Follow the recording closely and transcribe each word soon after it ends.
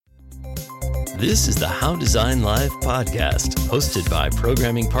This is the How Design Live podcast, hosted by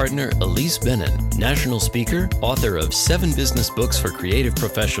programming partner Elise Benin, national speaker, author of 7 business books for creative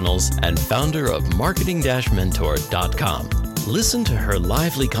professionals, and founder of marketing-mentor.com. Listen to her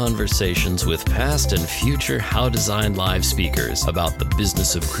lively conversations with past and future How Design Live speakers about the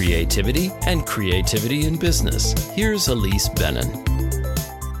business of creativity and creativity in business. Here's Elise Benin.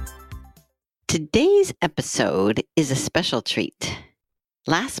 Today's episode is a special treat.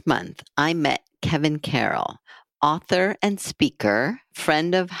 Last month, I met Kevin Carroll, author and speaker,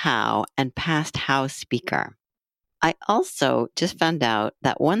 friend of How, and past How speaker. I also just found out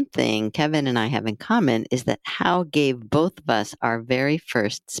that one thing Kevin and I have in common is that How gave both of us our very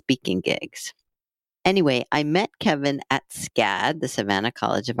first speaking gigs. Anyway, I met Kevin at SCAD, the Savannah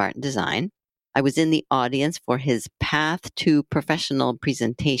College of Art and Design. I was in the audience for his Path to Professional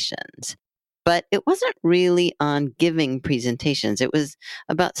presentations. But it wasn't really on giving presentations. It was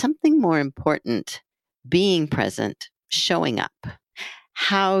about something more important, being present, showing up.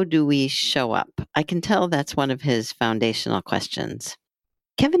 How do we show up? I can tell that's one of his foundational questions.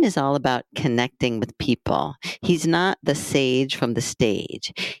 Kevin is all about connecting with people. He's not the sage from the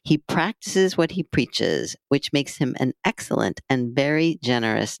stage. He practices what he preaches, which makes him an excellent and very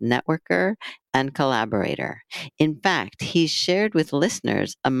generous networker and collaborator. In fact, he's shared with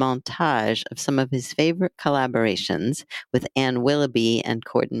listeners a montage of some of his favorite collaborations with Anne Willoughby and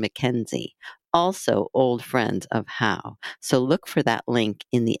Gordon MacKenzie, also old friends of How. So look for that link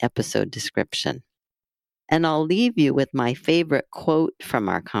in the episode description. And I'll leave you with my favorite quote from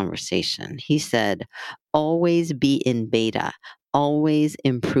our conversation. He said, "Always be in beta, always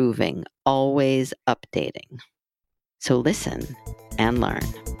improving, always updating." So listen and learn.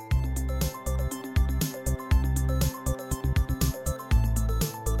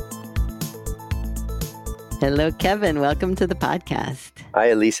 Hello, Kevin. Welcome to the podcast. Hi,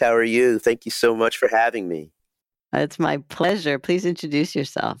 Elise. How are you? Thank you so much for having me. It's my pleasure. Please introduce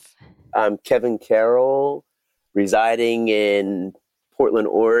yourself. I'm Kevin Carroll, residing in Portland,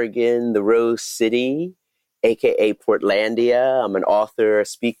 Oregon, the Rose City, aka Portlandia. I'm an author, a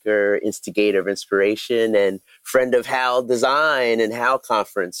speaker, instigator of inspiration, and friend of How Design and How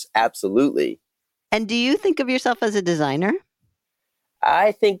Conference. Absolutely. And do you think of yourself as a designer?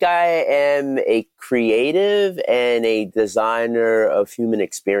 I think I am a creative and a designer of human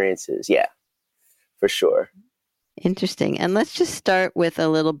experiences. Yeah, for sure. Interesting. And let's just start with a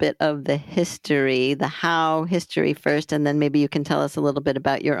little bit of the history, the How history first, and then maybe you can tell us a little bit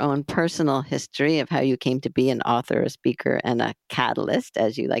about your own personal history of how you came to be an author, a speaker, and a catalyst,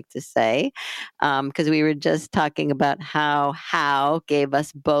 as you like to say. Because we were just talking about how gave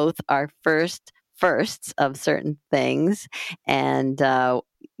us both our firsts of certain things. And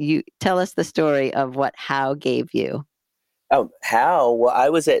you tell us the story of what How gave you. Oh, How? Well, I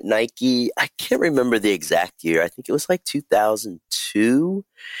was at Nike. I can't remember the exact year. I think it was like 2002.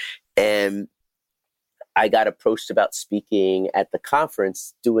 And I got approached about speaking at the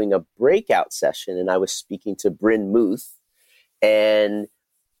conference, doing a breakout session. And I was speaking to Bryn Muth. And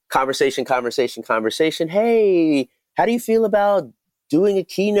conversation. Hey, how do you feel about doing a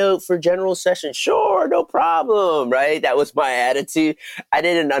keynote for general session? Sure, no problem, right? That was my attitude. I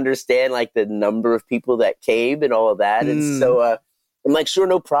didn't understand like the number of people that came and all of that. And so I'm like, sure,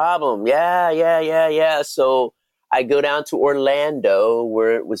 no problem. Yeah. So I go down to Orlando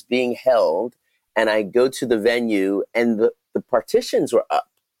where it was being held, and I go to the venue, and the partitions were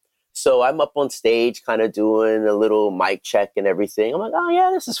up. So I'm up on stage kind of doing a little mic check and everything. I'm like, oh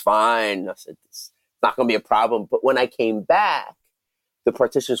yeah, this is fine. I said, it's not going to be a problem. But when I came back, the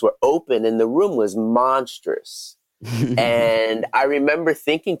partitions were open and the room was monstrous. And I remember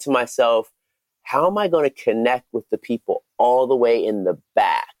thinking to myself, how am I going to connect with the people all the way in the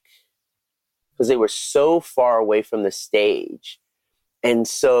back? Because they were so far away from the stage. And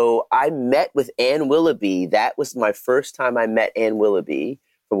so I met with Anne Willoughby. That was my first time I met Anne Willoughby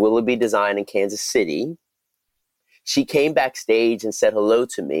from Willoughby Design in Kansas City. She came backstage and said hello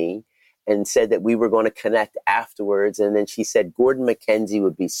to me, and said that we were going to connect afterwards. And then she said, Gordon MacKenzie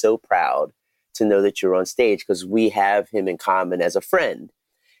would be so proud to know that you're on stage because we have him in common as a friend.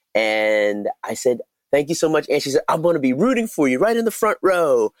 And I said, thank you so much. And she said, I'm going to be rooting for you right in the front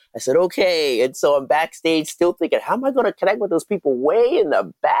row. I said, okay. And so I'm backstage still thinking, how am I going to connect with those people way in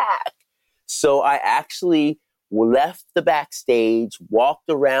the back? So I actually left the backstage, walked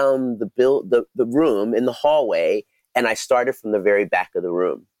around the room in the hallway, and I started from the very back of the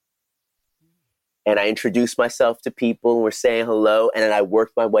room. And I introduced myself to people and we're saying hello. And then I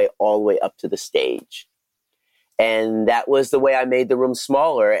worked my way all the way up to the stage. And that was the way I made the room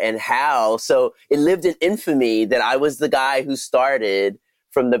smaller. And How, so it lived in infamy that I was the guy who started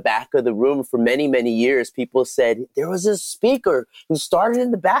from the back of the room for many, many years. People said, there was a speaker who started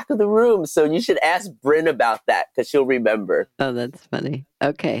in the back of the room. So you should ask Bryn about that because she'll remember. Oh, that's funny.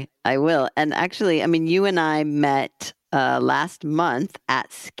 Okay, I will. And actually, I mean, you and I met last month at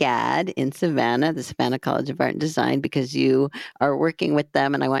SCAD in Savannah, the Savannah College of Art and Design, because you are working with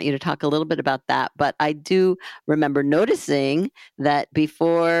them, and I want you to talk a little bit about that. But I do remember noticing that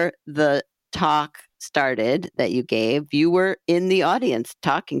before the talk started that you gave, you were in the audience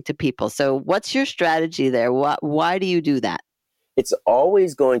talking to people. So what's your strategy there? Why do you do that? It's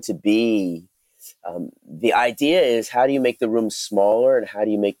always going to be, the idea is, how do you make the room smaller, and how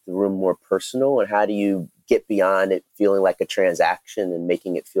do you make the room more personal, and how do you get beyond it feeling like a transaction and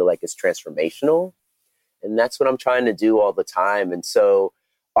making it feel like it's transformational? And that's what I'm trying to do all the time. And so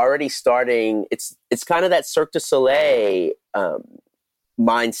already starting, it's kind of that Cirque du Soleil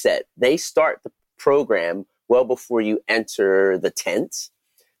mindset. They start the program well before you enter the tent.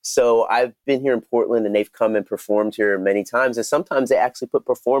 So I've been here in Portland, and they've come and performed here many times. And sometimes they actually put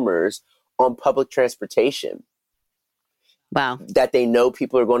performers on public transportation. Wow. That they know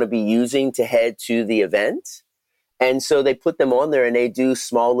people are going to be using to head to the event. And so they put them on there, and they do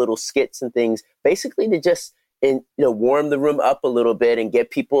small little skits and things, basically to just warm the room up a little bit and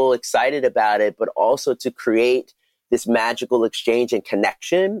get people excited about it, but also to create this magical exchange and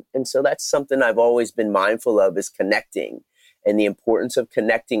connection. And so that's something I've always been mindful of, is connecting, and the importance of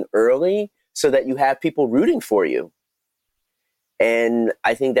connecting early so that you have people rooting for you. And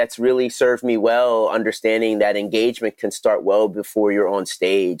I think that's really served me well, understanding that engagement can start well before you're on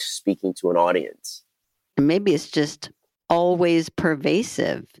stage speaking to an audience. Maybe it's just always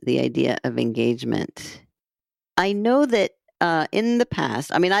pervasive, the idea of engagement. I know that in the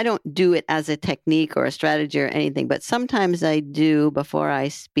past, I mean, I don't do it as a technique or a strategy or anything, but sometimes I do, before I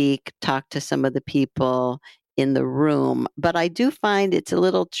speak, talk to some of the people in the room. But I do find it's a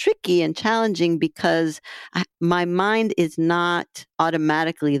little tricky and challenging because my mind is not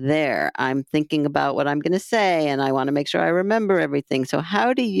automatically there. I'm thinking about what I'm going to say, and I want to make sure I remember everything. So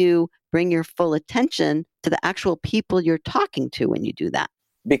how do you bring your full attention to the actual people you're talking to when you do that?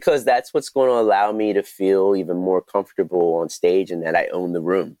 Because that's what's going to allow me to feel even more comfortable on stage, and that I own the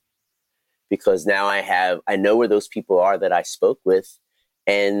room. Because now I know where those people are that I spoke with,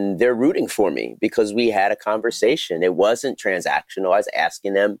 and they're rooting for me because we had a conversation. It wasn't transactional. I was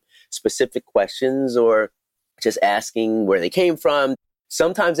asking them specific questions, or just asking where they came from.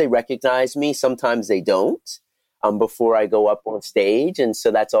 Sometimes they recognize me, sometimes they don't, before I go up on stage. And so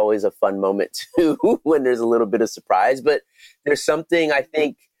that's always a fun moment too, when there's a little bit of surprise. But there's something, I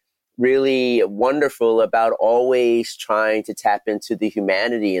think, really wonderful about always trying to tap into the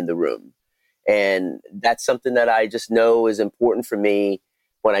humanity in the room. And that's something that I just know is important for me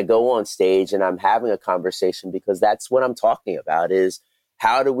when I go on stage and I'm having a conversation, because that's what I'm talking about, is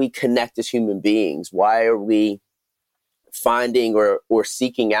how do we connect as human beings? Why are we finding or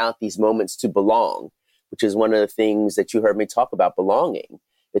seeking out these moments to belong, which is one of the things that you heard me talk about, belonging.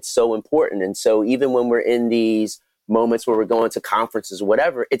 It's so important. And so even when we're in these moments where we're going to conferences or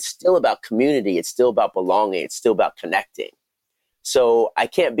whatever, it's still about community. It's still about belonging. It's still about connecting. So I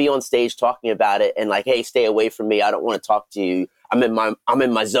can't be on stage talking about it and like, hey, stay away from me. I don't want to talk to you. I'm in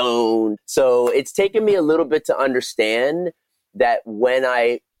my zone. So it's taken me a little bit to understand that when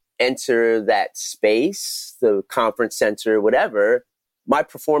I enter that space, the conference center, whatever, my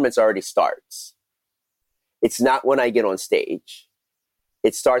performance already starts. It's not when I get on stage.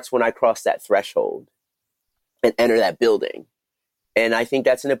 It starts when I cross that threshold and enter that building. And I think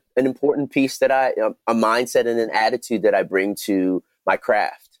that's an important piece that a mindset and an attitude that I bring to my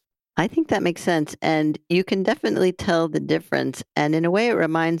craft. I think that makes sense. And you can definitely tell the difference. And in a way, it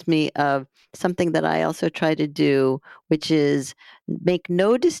reminds me of something that I also try to do, which is make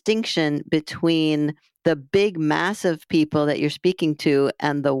no distinction between the big, massive people that you're speaking to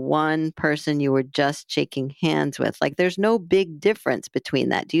and the one person you were just shaking hands with. Like, there's no big difference between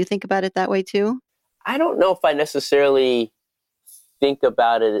that. Do you think about it that way too? I don't know if I necessarily think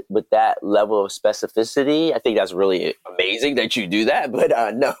about it with that level of specificity. I think that's really amazing that you do that. But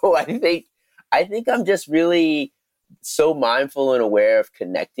no, I think I'm just really so mindful and aware of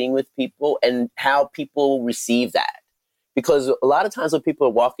connecting with people and how people receive that. Because a lot of times when people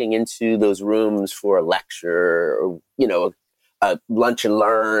are walking into those rooms for a lecture or, a lunch and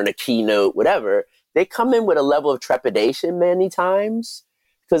learn, a keynote, whatever, they come in with a level of trepidation many times.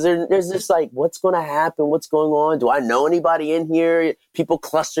 Because there's this like, what's going to happen? What's going on? Do I know anybody in here? People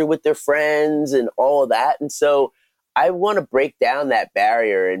cluster with their friends and all of that. And so I want to break down that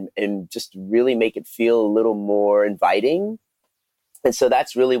barrier and just really make it feel a little more inviting. And so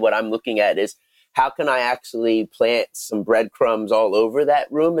that's really what I'm looking at, is how can I actually plant some breadcrumbs all over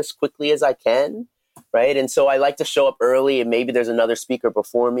that room as quickly as I can, right? And so I like to show up early, and maybe there's another speaker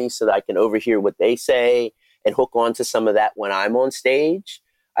before me so that I can overhear what they say and hook on to some of that when I'm on stage.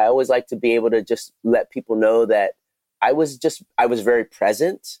 I always like to be able to just let people know that I was very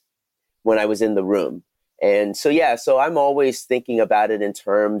present when I was in the room. And so, so I'm always thinking about it in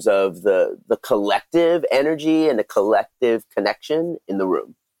terms of the collective energy and the collective connection in the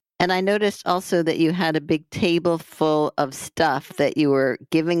room. And I noticed also that you had a big table full of stuff that you were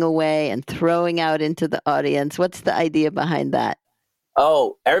giving away and throwing out into the audience. What's the idea behind that?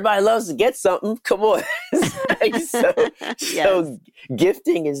 Oh, everybody loves to get something. Come on. So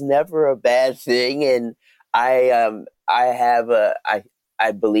gifting is never a bad thing. And I have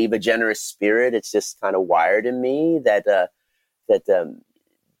I believe a generous spirit. It's just kind of wired in me that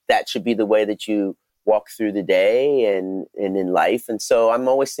should be the way that you walk through the day and in life. And so I'm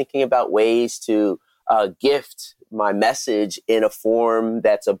always thinking about ways to gift my message in a form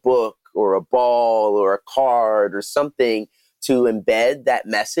that's a book or a ball or a card or something to embed that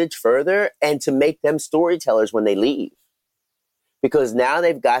message further and to make them storytellers when they leave. Because now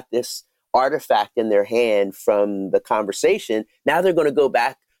they've got this artifact in their hand from the conversation. Now they're going to go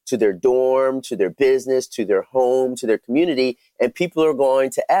back to their dorm, to their business, to their home, to their community. And people are going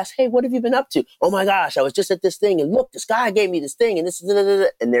to ask, hey, what have you been up to? Oh my gosh, I was just at this thing. And look, this guy gave me this thing. And this,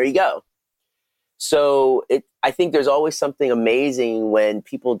 and there you go. So I think there's always something amazing when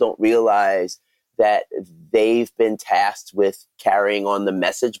people don't realize that they've been tasked with carrying on the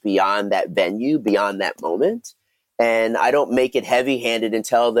message beyond that venue, beyond that moment. And I don't make it heavy-handed and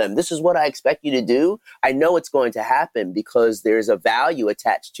tell them, this is what I expect you to do. I know it's going to happen because there's a value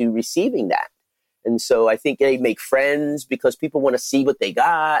attached to receiving that. And so I think they make friends because people want to see what they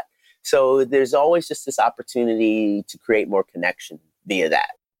got. So there's always just this opportunity to create more connection via that.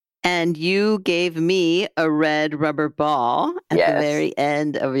 And you gave me a red rubber ball at the very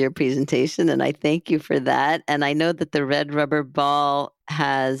end of your presentation, and I thank you for that. And I know that the red rubber ball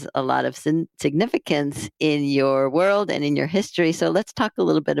has a lot of significance in your world and in your history. So let's talk a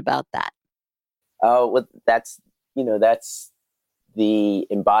little bit about that. Oh, well, that's the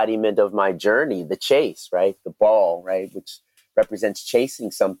embodiment of my journey, the chase, right? The ball, right? Which represents chasing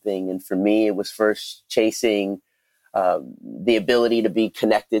something. And for me, it was first chasing the ability to be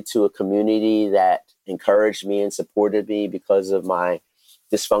connected to a community that encouraged me and supported me because of my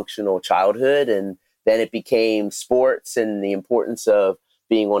dysfunctional childhood. And then it became sports and the importance of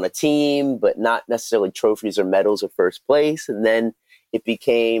being on a team, but not necessarily trophies or medals or first place. And then it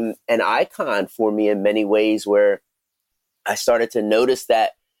became an icon for me in many ways where I started to notice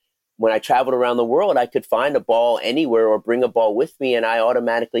that when I traveled around the world, I could find a ball anywhere or bring a ball with me, and I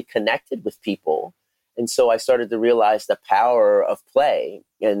automatically connected with people. And so I started to realize the power of play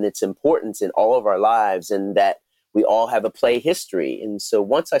and its importance in all of our lives, and that we all have a play history. And so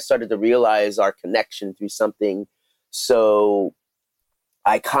once I started to realize our connection through something so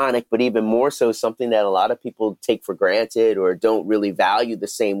iconic, but even more so something that a lot of people take for granted or don't really value the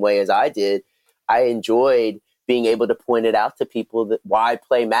same way as I did, I enjoyed being able to point it out to people that why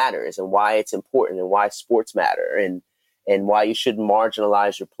play matters and why it's important and why sports matter and why you shouldn't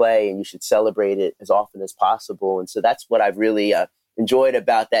marginalize your play and you should celebrate it as often as possible. And so that's what I've really enjoyed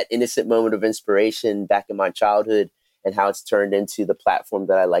about that innocent moment of inspiration back in my childhood and how it's turned into the platform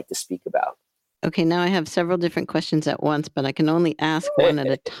that I like to speak about. Okay, now I have several different questions at once, but I can only ask one at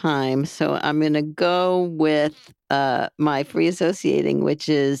a time. So I'm going to go with my free associating, which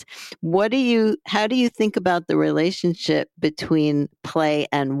is, how do you think about the relationship between play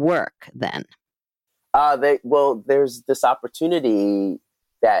and work then? There's this opportunity,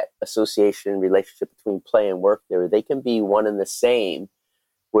 that association relationship between play and work there. They can be one and the same,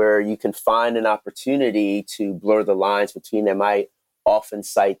 where you can find an opportunity to blur the lines between them. I often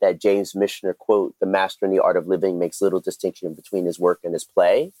cite that James Michener quote, "The master in the art of living makes little distinction between his work and his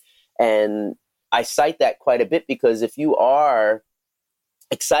play." And I cite that quite a bit because if you are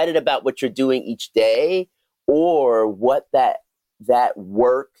excited about what you're doing each day or what that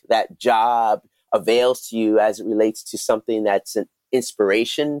work, that job avails to you as it relates to something that's an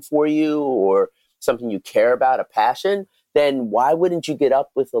inspiration for you or something you care about, a passion, then why wouldn't you get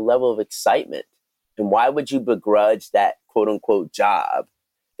up with a level of excitement? And why would you begrudge that quote unquote job,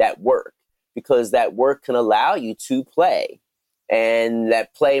 that work? Because that work can allow you to play. And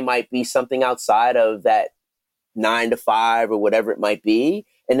that play might be something outside of that 9 to 5 or whatever it might be.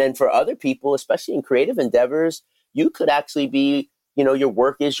 And then for other people, especially in creative endeavors, you could actually be, your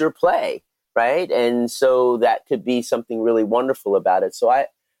work is your play, right? And so that could be something really wonderful about it. So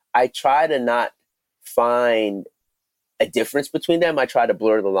I try to not find a difference between them. I try to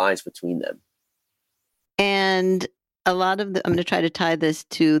blur the lines between them. And a lot of I'm going to try to tie this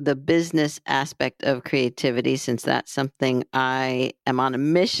to the business aspect of creativity, since that's something I am on a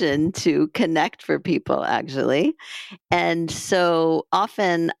mission to connect for people, actually. And so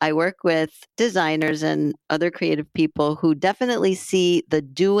often I work with designers and other creative people who definitely see the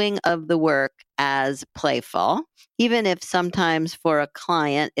doing of the work as playful, even if sometimes for a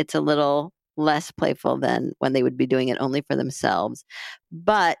client it's a little less playful than when they would be doing it only for themselves.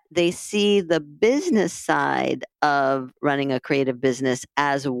 But they see the business side of running a creative business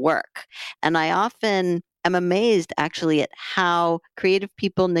as work. And I often am amazed actually at how creative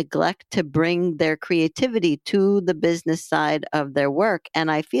people neglect to bring their creativity to the business side of their work. And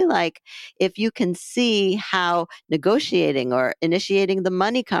I feel like if you can see how negotiating or initiating the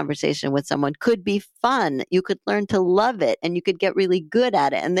money conversation with someone could be fun, you could learn to love it and you could get really good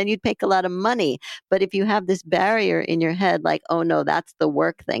at it. And then you'd make a lot of money. But if you have this barrier in your head, like, oh no, that's the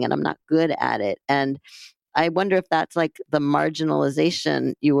work thing and I'm not good at it. And I wonder if that's like the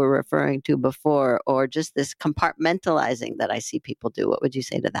marginalization you were referring to before, or just this compartmentalizing that I see people do. What would you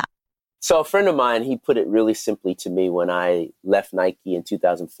say to that? So a friend of mine, he put it really simply to me when I left Nike in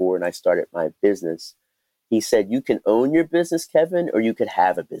 2004 and I started my business. He said, you can own your business, Kevin, or you could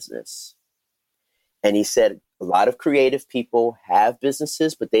have a business. And he said, a lot of creative people have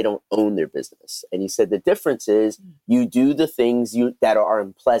businesses, but they don't own their business. And he said, the difference is you do the things that are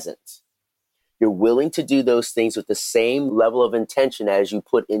unpleasant. You're willing to do those things with the same level of intention as you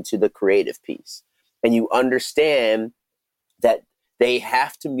put into the creative piece. And you understand that they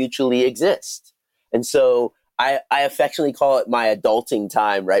have to mutually exist. And so I affectionately call it my adulting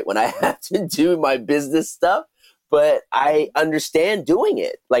time, right? When I have to do my business stuff, but I understand doing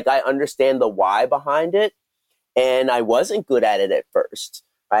it. Like I understand the why behind it. And I wasn't good at it at first,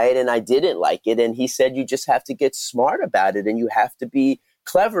 right? And I didn't like it. And he said, you just have to get smart about it and you have to be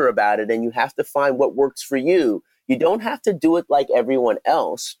clever about it and you have to find what works for you. You don't have to do it like everyone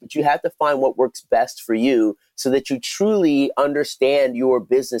else, but you have to find what works best for you so that you truly understand your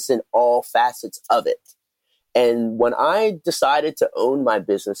business in all facets of it. And when I decided to own my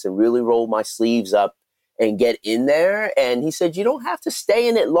business and really roll my sleeves up and get in there, and he said, you don't have to stay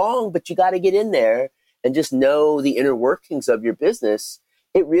in it long, but you got to get in there and just know the inner workings of your business,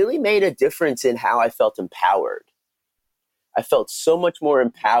 it really made a difference in how I felt empowered. I felt so much more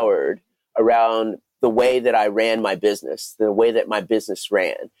empowered around the way that I ran my business, the way that my business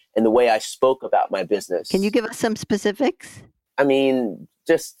ran, and the way I spoke about my business. Can you give us some specifics? I mean,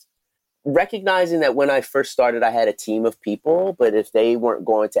 just recognizing that when I first started, I had a team of people, but if they weren't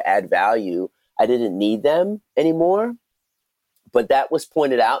going to add value, I didn't need them anymore. But that was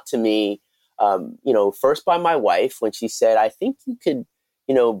pointed out to me, first by my wife when she said, I think you could,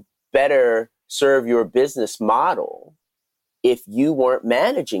 better serve your business model if you weren't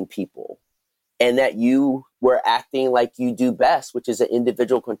managing people and that you were acting like you do best, which is an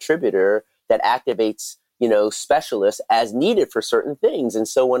individual contributor that activates, specialists as needed for certain things. And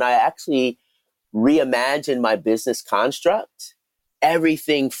so when I actually reimagined my business construct,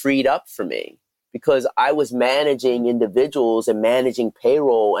 everything freed up for me because I was managing individuals and managing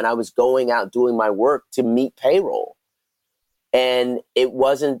payroll and I was going out doing my work to meet payroll. And it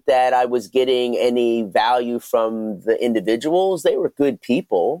wasn't that I was getting any value from the individuals. They were good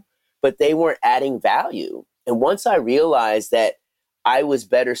people, but they weren't adding value. And once I realized that I was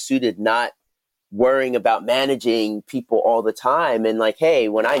better suited not worrying about managing people all the time and like, hey,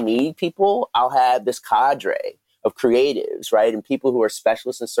 when I need people, I'll have this cadre of creatives, right? And people who are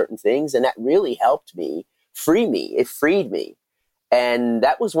specialists in certain things. And that really helped me free me. It freed me. And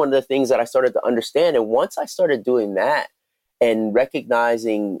that was one of the things that I started to understand. And once I started doing that, and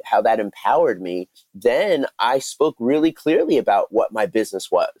recognizing how that empowered me, then I spoke really clearly about what my business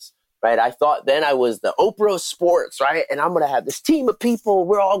was, right? I thought then I was the Oprah of sports, right? And I'm going to have this team of people.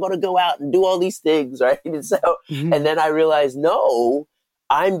 We're all going to go out and do all these things, right? And so, and then I realized, no,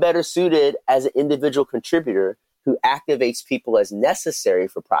 I'm better suited as an individual contributor who activates people as necessary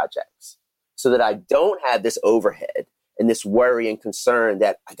for projects so that I don't have this overhead and this worry and concern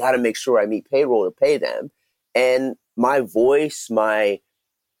that I got to make sure I meet payroll to pay them. And my voice, my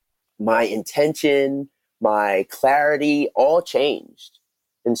intention, my clarity all changed.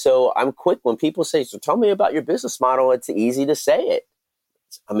 And so I'm quick when people say, so tell me about your business model. It's easy to say it.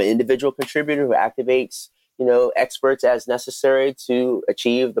 I'm an individual contributor who activates, experts as necessary to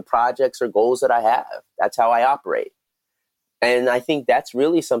achieve the projects or goals that I have. That's how I operate. And I think that's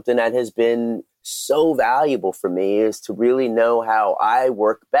really something that has been so valuable for me is to really know how I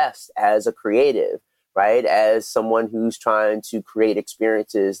work best as a creative. Right? As someone who's trying to create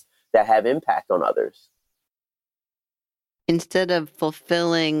experiences that have impact on others. Instead of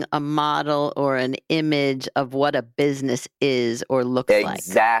fulfilling a model or an image of what a business is or looks like.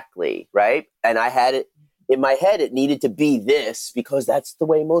 Exactly, right? And I had it in my head, it needed to be this because that's the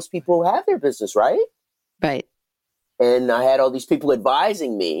way most people have their business, right? Right. And I had all these people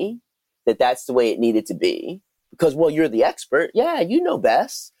advising me that that's the way it needed to be because, well, you're the expert. Yeah, you know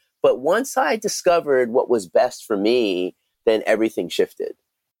best. But once I discovered what was best for me, then everything shifted.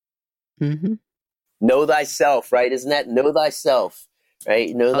 Mm-hmm. Know thyself, right? Isn't that know thyself,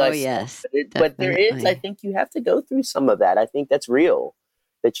 right? Know thyself. Yes, But there is, I think you have to go through some of that. I think that's real,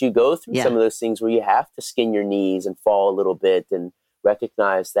 that you go through some of those things where you have to skin your knees and fall a little bit and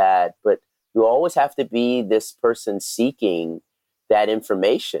recognize that. But you always have to be this person seeking that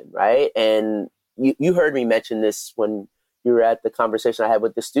information, right? And you heard me mention this when you were at the conversation I had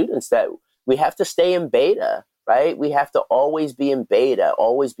with the students, that we have to stay in beta, right? We have to always be in beta,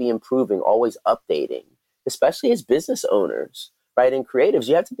 always be improving, always updating, especially as business owners, right? And creatives,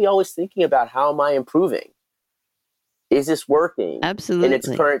 you have to be always thinking about, how am I improving? Is this working? Absolutely. In its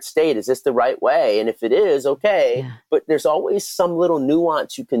current state? Is this the right way? And if it is, okay. Yeah. But there's always some little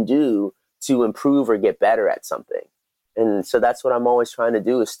nuance you can do to improve or get better at something. And so that's what I'm always trying to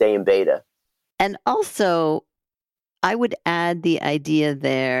do, is stay in beta. And also, I would add the idea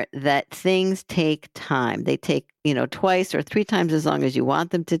there that things take time. They take, twice or three times as long as you want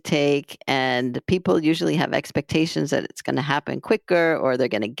them to take. And people usually have expectations that it's going to happen quicker, or they're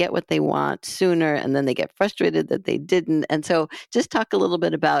going to get what they want sooner. And then they get frustrated that they didn't. And so just talk a little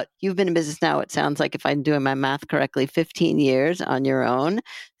bit about, you've been in business now, it sounds like, if I'm doing my math correctly, 15 years on your own.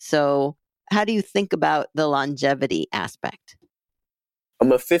 So how do you think about the longevity aspect?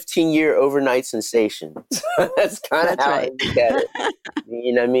 I'm a 15-year overnight sensation. That's kind of how I look at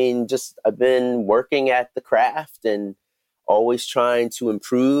it. I've been working at the craft and always trying to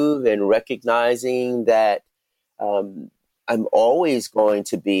improve and recognizing that I'm always going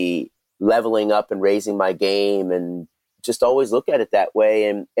to be leveling up and raising my game, and just always look at it that way.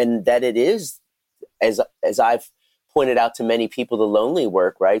 And that it is, as I've pointed out to many people, the lonely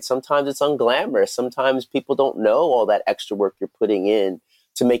work, right? Sometimes it's unglamorous. Sometimes people don't know all that extra work you're putting in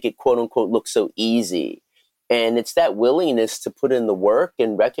to make it, quote unquote, look so easy. And it's that willingness to put in the work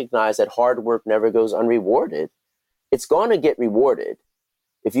and recognize that hard work never goes unrewarded. It's going to get rewarded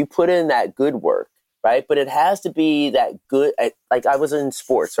if you put in that good work, right? But it has to be that good, like I was in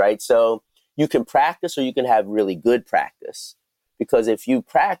sports, right? So you can practice or you can have really good practice. Because if you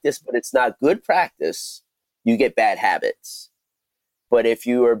practice, but it's not good practice, you get bad habits. But if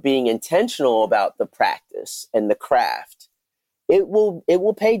you are being intentional about the practice and the craft, it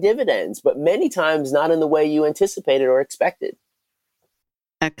will pay dividends, but many times not in the way you anticipated or expected.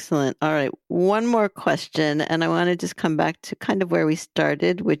 Excellent. All right. One more question, and I want to just come back to kind of where we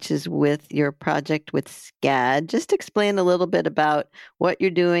started, which is with your project with SCAD. Just explain a little bit about what you're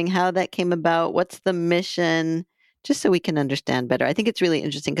doing, how that came about, what's the mission, just so we can understand better. I think it's really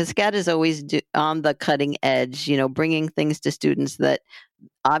interesting because SCAD is always on the cutting edge, bringing things to students that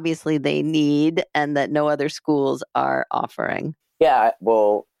obviously they need and that no other schools are offering. Yeah,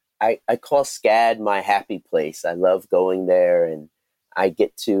 well, I call SCAD my happy place. I love going there, and I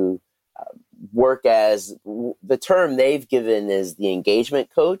get to work as, the term they've given is the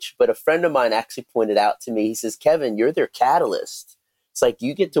engagement coach. But a friend of mine actually pointed out to me, he says, Kevin, you're their catalyst. It's like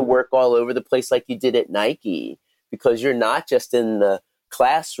you get to work all over the place like you did at Nike, because you're not just in the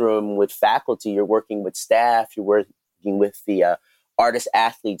classroom with faculty, you're working with staff, you're working with the artist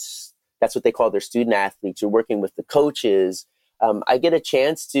athletes. That's what they call their student athletes. You're working with the coaches. I get a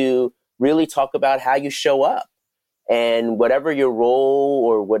chance to really talk about how you show up, and whatever your role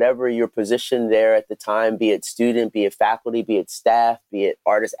or whatever your position there at the time, be it student, be it faculty, be it staff, be it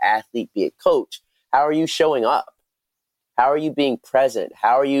artist athlete, be it coach, how are you showing up? How are you being present?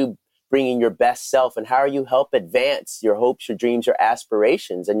 How are you bringing your best self, and how are you help advance your hopes, your dreams, your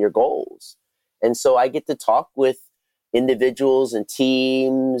aspirations, and your goals? And so I get to talk with individuals and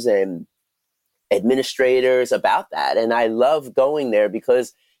teams and administrators about that. And I love going there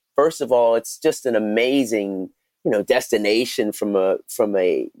because, first of all, it's just an amazing, destination from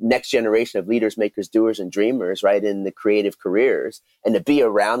a next generation of leaders, makers, doers, and dreamers, right, in the creative careers. And to be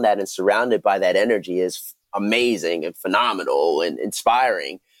around that and surrounded by that energy is amazing and phenomenal and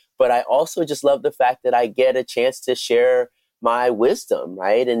inspiring. But I also just love the fact that I get a chance to share my wisdom,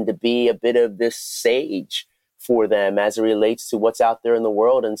 right, and to be a bit of this sage for them as it relates to what's out there in the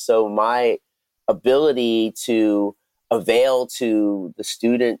world. And so my ability to avail to the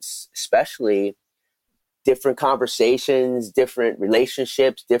students, especially, different conversations, different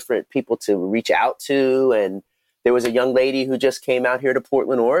relationships, different people to reach out to. And there was a young lady who just came out here to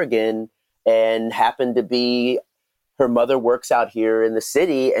Portland, Oregon, and happened to be her mother works out here in the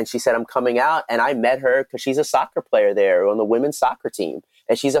city, and she said, I'm coming out. And I met her because she's a soccer player there on the women's soccer team,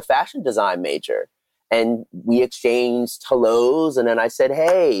 and she's a fashion design major. And we exchanged hellos, and then I said,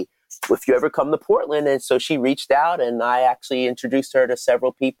 hey, if you ever come to Portland. And so she reached out, and I actually introduced her to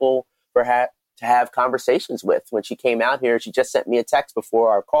several people for to have conversations with. When she came out here, she just sent me a text before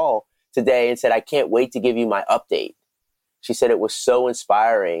our call today and said, I can't wait to give you my update. She said it was so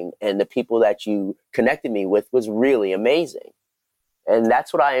inspiring, and the people that you connected me with was really amazing. And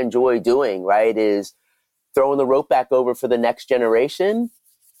that's what I enjoy doing, right, is throwing the rope back over for the next generation,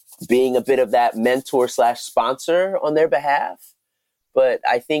 being a bit of that mentor / sponsor on their behalf. But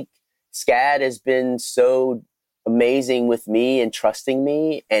I think SCAD has been so amazing with me and trusting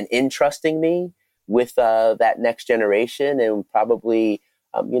me and entrusting me with that next generation, and probably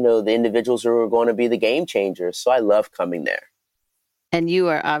the individuals who are going to be the game changers. So I love coming there. And you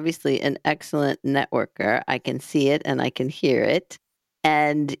are obviously an excellent networker. I can see it and I can hear it.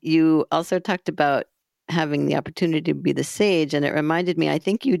 And you also talked about having the opportunity to be the sage. And it reminded me, I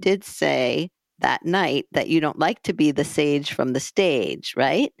think you did say that night that you don't like to be the sage from the stage,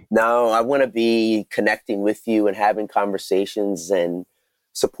 right? No, I want to be connecting with you and having conversations and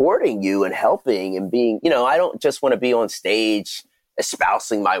supporting you and helping and being, I don't just want to be on stage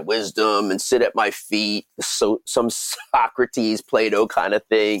espousing my wisdom and sit at my feet, so some Socrates, Plato kind of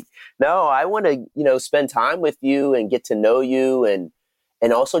thing. No, I want to, spend time with you and get to know you and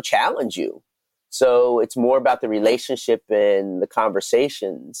also challenge you. So it's more about the relationship and the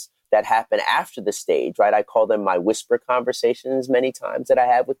conversations that happen after the stage, right? I call them my whisper conversations many times that I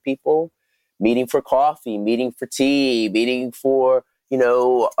have with people, meeting for coffee, meeting for tea, meeting for,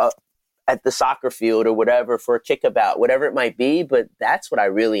 at the soccer field or whatever, for a kickabout, whatever it might be. But that's what I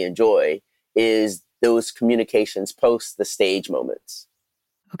really enjoy, is those communications post the stage moments.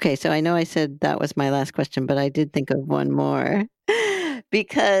 Okay, so I know I said that was my last question, but I did think of one more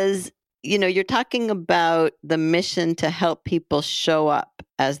because, you're talking about the mission to help people show up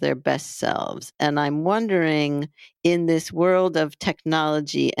as their best selves. And I'm wondering, in this world of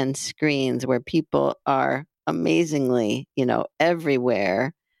technology and screens where people are amazingly,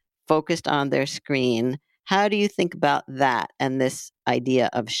 everywhere, focused on their screen, how do you think about that and this idea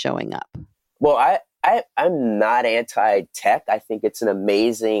of showing up? Well, I'm not anti-tech. I think it's an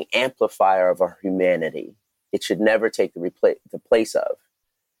amazing amplifier of our humanity. It should never take the place of.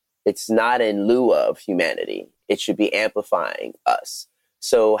 It's not in lieu of humanity. It should be amplifying us.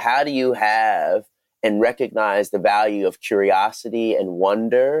 So how do you have and recognize the value of curiosity and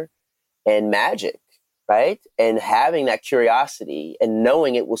wonder and magic, right? And having that curiosity and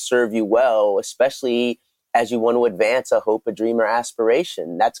knowing it will serve you well, especially as you want to advance a hope, a dream, or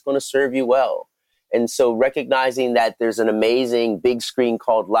aspiration, that's going to serve you well. And so recognizing that there's an amazing big screen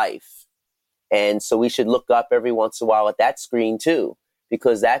called life. And so we should look up every once in a while at that screen too,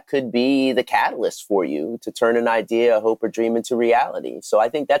 because that could be the catalyst for you to turn an idea, a hope, or dream into reality. So I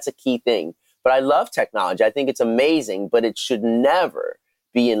think that's a key thing. But I love technology. I think it's amazing, but it should never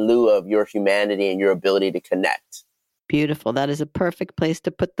be in lieu of your humanity and your ability to connect. Beautiful. That is a perfect place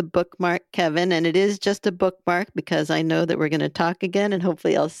to put the bookmark, Kevin. And it is just a bookmark because I know that we're going to talk again, and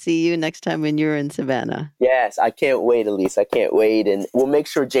hopefully I'll see you next time when you're in Savannah. Yes, I can't wait, Elise. I can't wait. And we'll make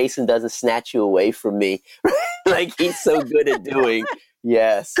sure Jason doesn't snatch you away from me like he's so good at doing.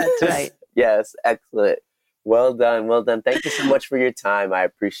 Yes. That's right. Yes. Excellent. Well done. Well done. Thank you so much for your time. I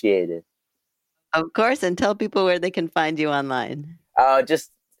appreciate it. Of course. And tell people where they can find you online.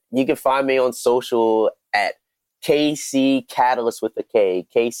 You can find me on social at KC Catalyst with a K,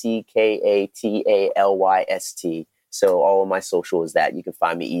 KCKATALYST. So all of my social is that. You can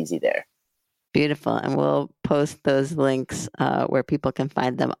find me easy there. Beautiful. And we'll post those links where people can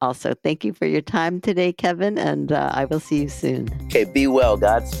find them also. Thank you for your time today, Kevin, and I will see you soon. Okay, be well.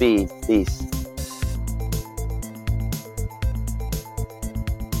 Godspeed. Peace.